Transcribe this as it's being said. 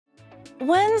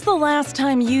When's the last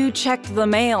time you checked the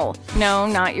mail? No,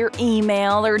 not your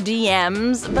email or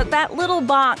DMs, but that little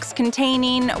box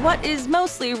containing what is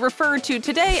mostly referred to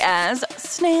today as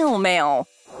snail mail.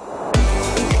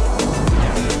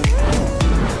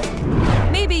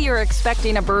 Maybe you're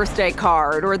expecting a birthday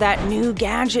card or that new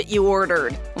gadget you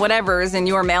ordered. Whatever's in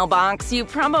your mailbox, you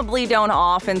probably don't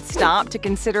often stop to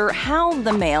consider how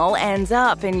the mail ends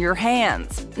up in your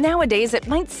hands. Nowadays, it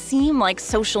might seem like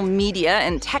social media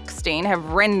and texting have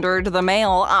rendered the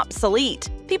mail obsolete.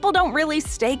 People don't really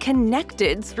stay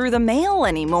connected through the mail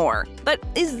anymore. But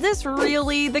is this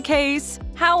really the case?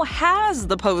 How has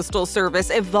the Postal Service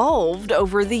evolved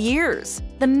over the years?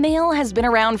 The mail has been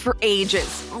around for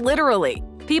ages, literally.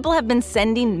 People have been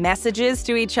sending messages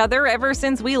to each other ever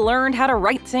since we learned how to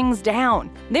write things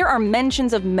down. There are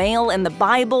mentions of mail in the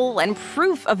Bible and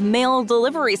proof of mail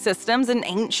delivery systems in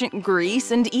ancient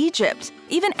Greece and Egypt.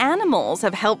 Even animals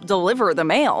have helped deliver the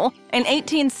mail. In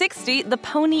 1860, the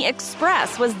Pony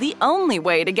Express was the only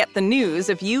way to get the news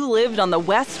if you lived on the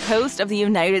west coast of the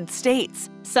United States.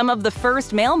 Some of the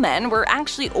first mailmen were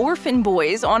actually orphan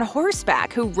boys on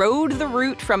horseback who rode the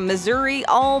route from Missouri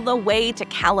all the way to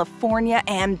California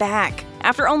and back.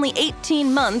 After only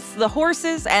 18 months, the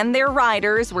horses and their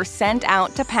riders were sent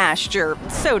out to pasture,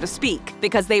 so to speak,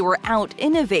 because they were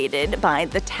out-innovated by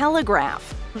the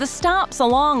telegraph. The stops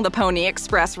along the Pony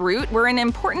Express route were an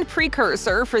important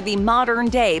precursor for the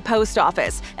modern-day post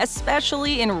office,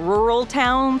 especially in rural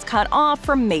towns cut off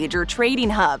from major trading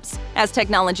hubs. As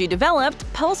technology developed,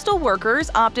 postal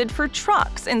workers opted for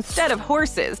trucks instead of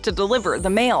horses to deliver the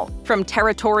mail. From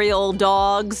territorial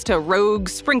dogs to rogue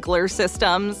sprinkler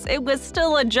systems, it was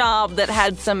still a job that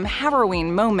had some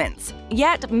harrowing moments.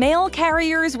 Yet, mail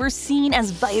carriers were seen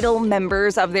as vital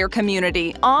members of their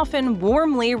community, often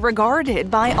warmly regarded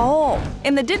by all.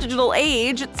 In the digital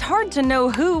age, it's hard to know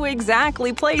who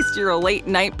exactly placed your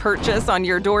late-night purchase on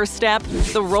your doorstep.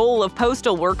 The role of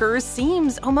postal workers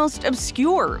seems almost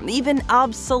obscure, even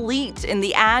obsolete in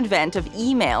the advent of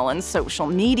email and social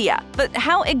media. But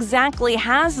how exactly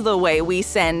has the way we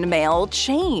send mail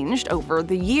changed over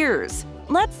the years?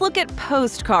 Let's look at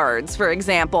postcards, for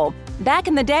example. Back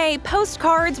in the day,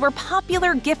 postcards were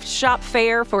popular gift shop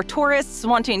fare for tourists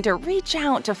wanting to reach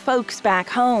out to folks back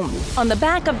home. On the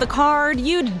back of the card,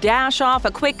 you'd dash off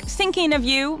a quick "thinking of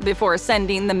you" before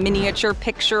sending the miniature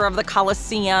picture of the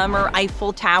Colosseum or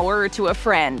Eiffel Tower to a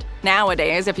friend.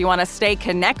 Nowadays, if you want to stay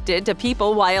connected to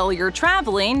people while you're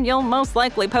traveling, you'll most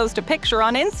likely post a picture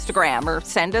on Instagram or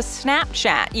send a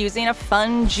Snapchat using a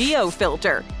fun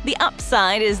geo-filter. The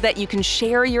upside is that you can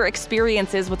share your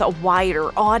experiences with a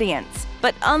wider audience.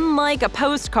 But unlike a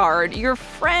postcard, your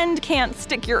friend can't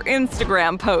stick your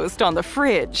Instagram post on the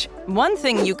fridge. One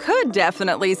thing you could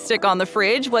definitely stick on the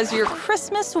fridge was your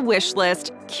Christmas wish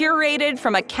list, curated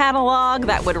from a catalog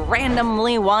that would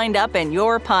randomly wind up in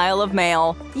your pile of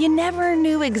mail. You never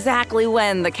knew exactly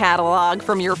when the catalog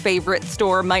from your favorite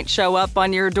store might show up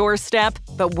on your doorstep,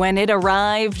 but when it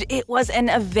arrived, it was an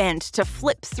event to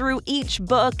flip through each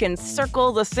book and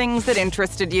circle the things that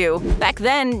interested you. Back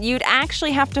then, you'd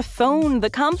actually have to phone the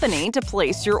company to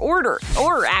place your order,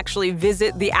 or actually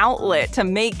visit the outlet to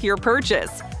make your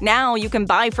purchase. Now you can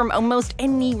buy from almost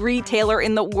any retailer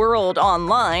in the world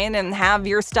online and have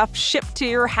your stuff shipped to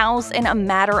your house in a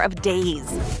matter of days.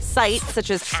 Sites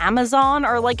such as Amazon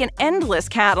are like an endless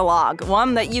catalog,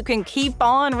 one that you can keep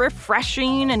on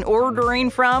refreshing and ordering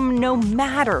from no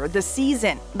matter the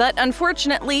season. But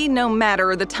unfortunately, no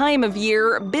matter the time of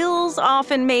year, bills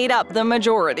often made up the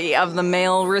majority of the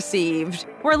mail received.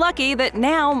 We're lucky that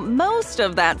now most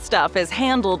of that stuff is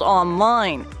handled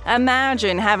online.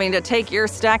 Imagine having to take your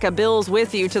stack of bills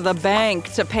with you to the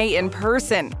bank to pay in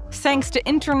person. Thanks to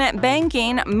internet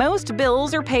banking, most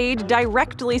bills are paid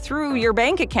directly through your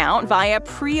bank account via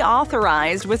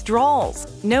pre-authorized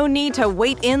withdrawals. No need to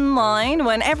wait in line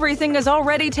when everything is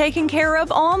already taken care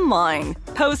of online.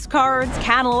 Postcards,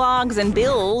 catalogs, and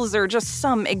bills are just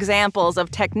some examples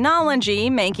of technology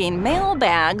making mail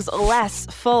bags less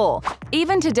full.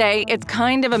 Even today, it's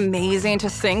kind of amazing to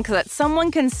think that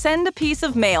someone can send a piece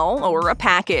of mail or a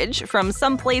package from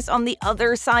someplace on the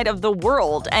other side of the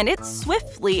world and it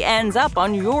swiftly ends up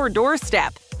on your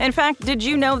doorstep. In fact, did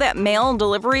you know that mail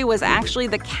delivery was actually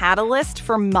the catalyst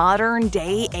for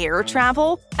modern-day air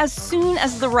travel? As soon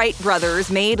as the Wright brothers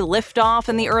made liftoff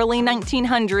in the early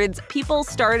 1900s, people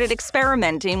started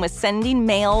experimenting with sending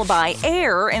mail by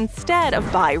air instead of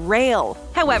by rail.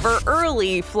 However,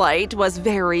 early flight was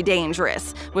very dangerous.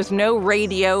 dangerous. With no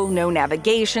radio, no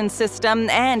navigation system,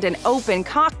 and an open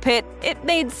cockpit, it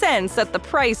made sense that the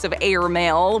price of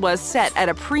airmail was set at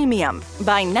a premium.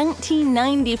 By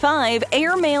 1995,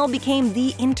 airmail became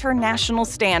the international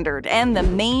standard and the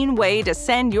main way to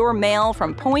send your mail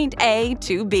from point A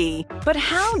to B. But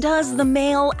how does the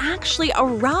mail actually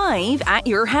arrive at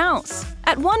your house?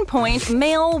 At one point,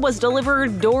 mail was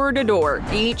delivered door to door.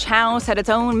 Each house had its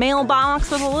own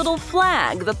mailbox with a little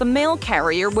flag that the mail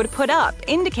carrier would put up,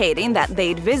 indicating that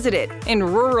they'd visited. In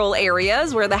rural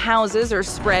areas where the houses are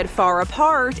spread far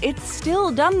apart, it's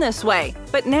still done this way.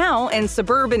 But now, in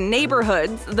suburban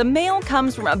neighborhoods, the mail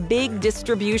comes from a big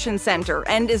distribution center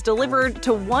and is delivered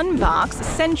to one box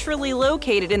centrally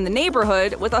located in the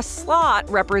neighborhood with a slot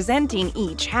representing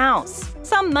each house.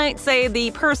 Some might say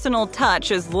the personal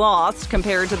touch is lost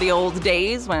compared to the old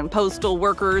days when postal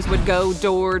workers would go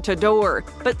door to door.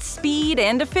 But speed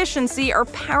and efficiency are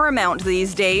paramount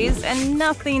these days, and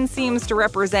nothing seems to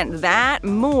represent that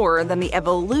more than the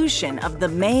evolution of the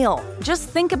mail. Just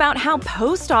think about how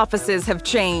post offices have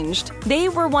changed. They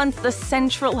were once the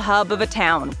central hub of a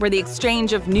town, where the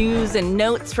exchange of news and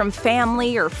notes from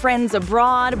family or friends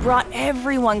abroad brought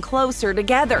everyone closer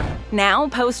together. Now,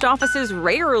 post offices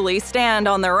rarely stand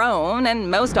on their own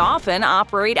and most often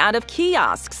operate out of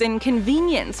kiosks in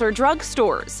convenience or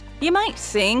drugstores. You might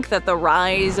think that the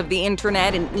rise of the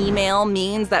internet and email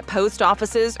means that post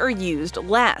offices are used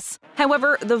less.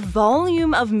 However, the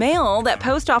volume of mail that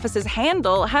post offices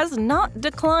handle has not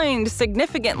declined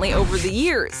significantly over the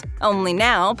years. Only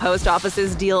now, post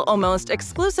offices deal almost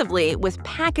exclusively with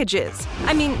packages.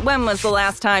 I mean, when was the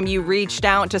last time you reached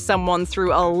out to someone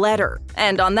through a letter?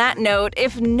 And on that note,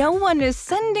 if no one is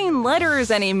sending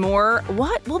letters anymore,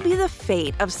 what will be the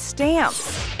fate of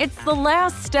stamps? It's the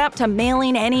last step to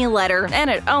mailing any letter, and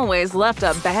it always left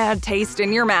a bad taste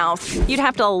in your mouth. You'd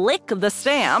have to lick the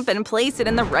stamp and place it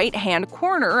in the right-hand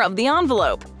corner of the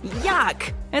envelope.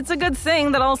 Yuck! It's a good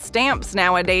thing that all stamps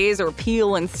nowadays are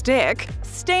peel and stick.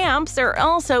 Stamps are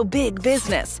also big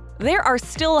business. There are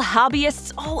still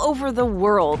hobbyists all over the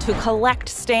world who collect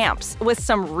stamps, with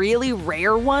some really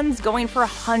rare ones going for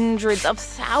hundreds of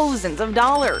thousands of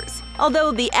dollars.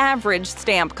 Although the average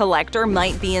stamp collector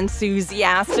might be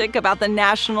enthusiastic about the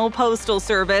National Postal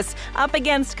Service, up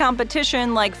against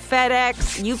competition like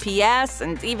FedEx, UPS,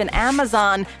 and even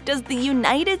Amazon, does the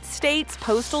United States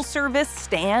Postal Service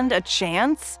stand a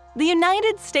chance? The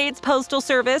United States Postal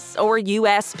Service, or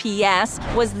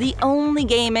USPS, was the only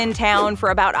game in town for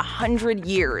about 100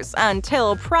 years,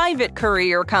 until private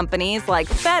courier companies like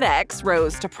FedEx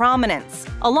rose to prominence.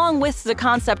 Along with the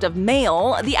concept of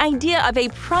mail, the idea of a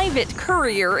private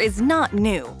courier is not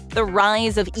new. The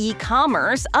rise of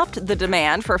e-commerce upped the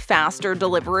demand for faster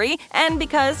delivery, and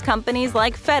because companies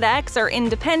like FedEx are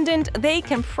independent, they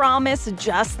can promise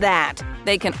just that.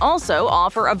 They can also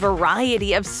offer a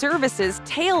variety of services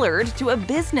tailored to a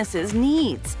business's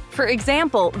needs. For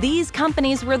example, these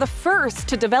companies were the first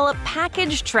to develop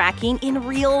package tracking in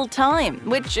real time,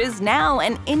 which is now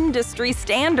an industry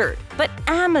standard. But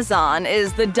Amazon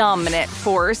is the dominant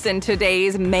force in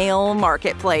today's mail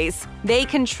marketplace. They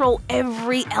control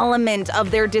every element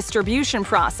of their distribution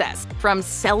process, from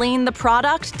selling the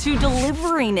product to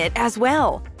delivering it as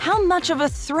well. How much of a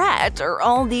threat are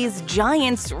all these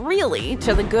giants really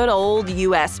to the good old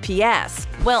USPS?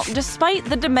 Well, despite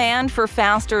the demand for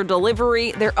faster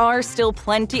delivery, there are still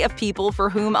plenty of people for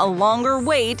whom a longer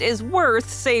wait is worth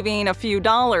saving a few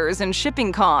dollars in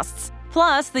shipping costs.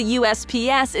 Plus, the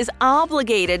USPS is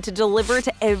obligated to deliver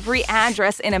to every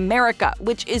address in America,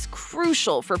 which is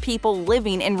crucial for people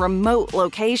living in remote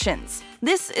locations.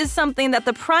 This is something that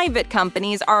the private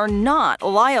companies are not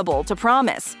liable to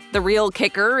promise. The real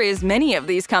kicker is many of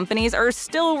these companies are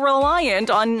still reliant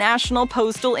on national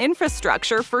postal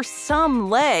infrastructure for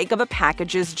some leg of a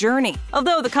package's journey.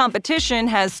 Although the competition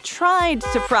has tried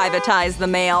to privatize the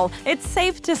mail, it's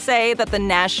safe to say that the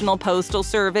National Postal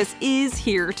Service is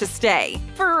here to stay.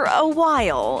 For a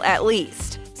while, at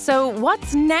least. So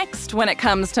what's next when it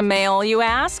comes to mail, you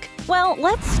ask? Well,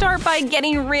 let's start by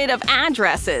getting rid of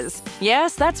addresses.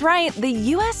 Yes, that's right,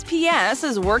 the USPS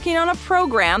is working on a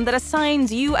program that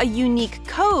assigns you a unique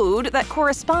code that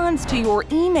corresponds to your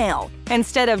email.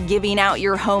 Instead of giving out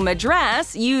your home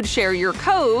address, you'd share your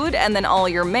code, and then all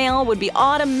your mail would be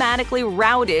automatically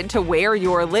routed to where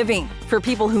you're living. For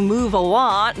people who move a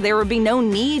lot, there would be no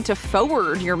need to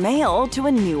forward your mail to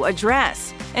a new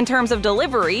address. In terms of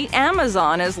delivery,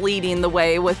 Amazon is leading the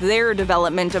way with their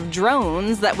development of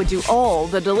drones that would do all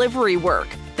the delivery work.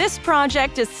 This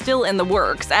project is still in the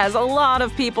works, as a lot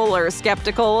of people are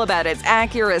skeptical about its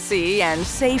accuracy and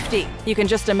safety. You can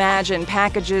just imagine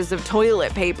packages of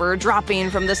toilet paper dropping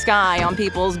from the sky on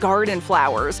people's garden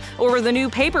flowers, or the new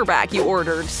paperback you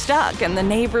ordered stuck in the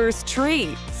neighbor's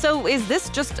tree. So is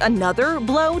this just another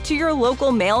blow to your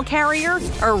local mail carrier?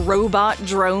 Are robot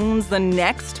drones the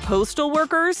next postal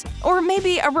workers? Or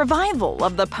maybe a revival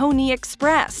of the Pony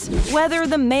Express? Whether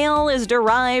the mail is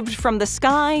derived from the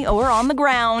sky or on the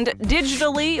ground,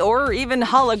 digitally or even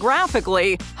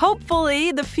holographically,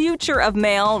 hopefully the future of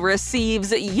mail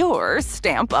receives your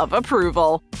stamp of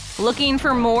approval. Looking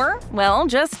for more? Well,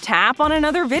 just tap on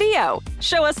another video.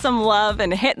 Show us some love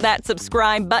and hit that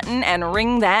subscribe button and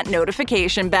ring that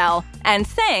notification bell. And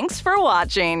thanks for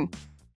watching!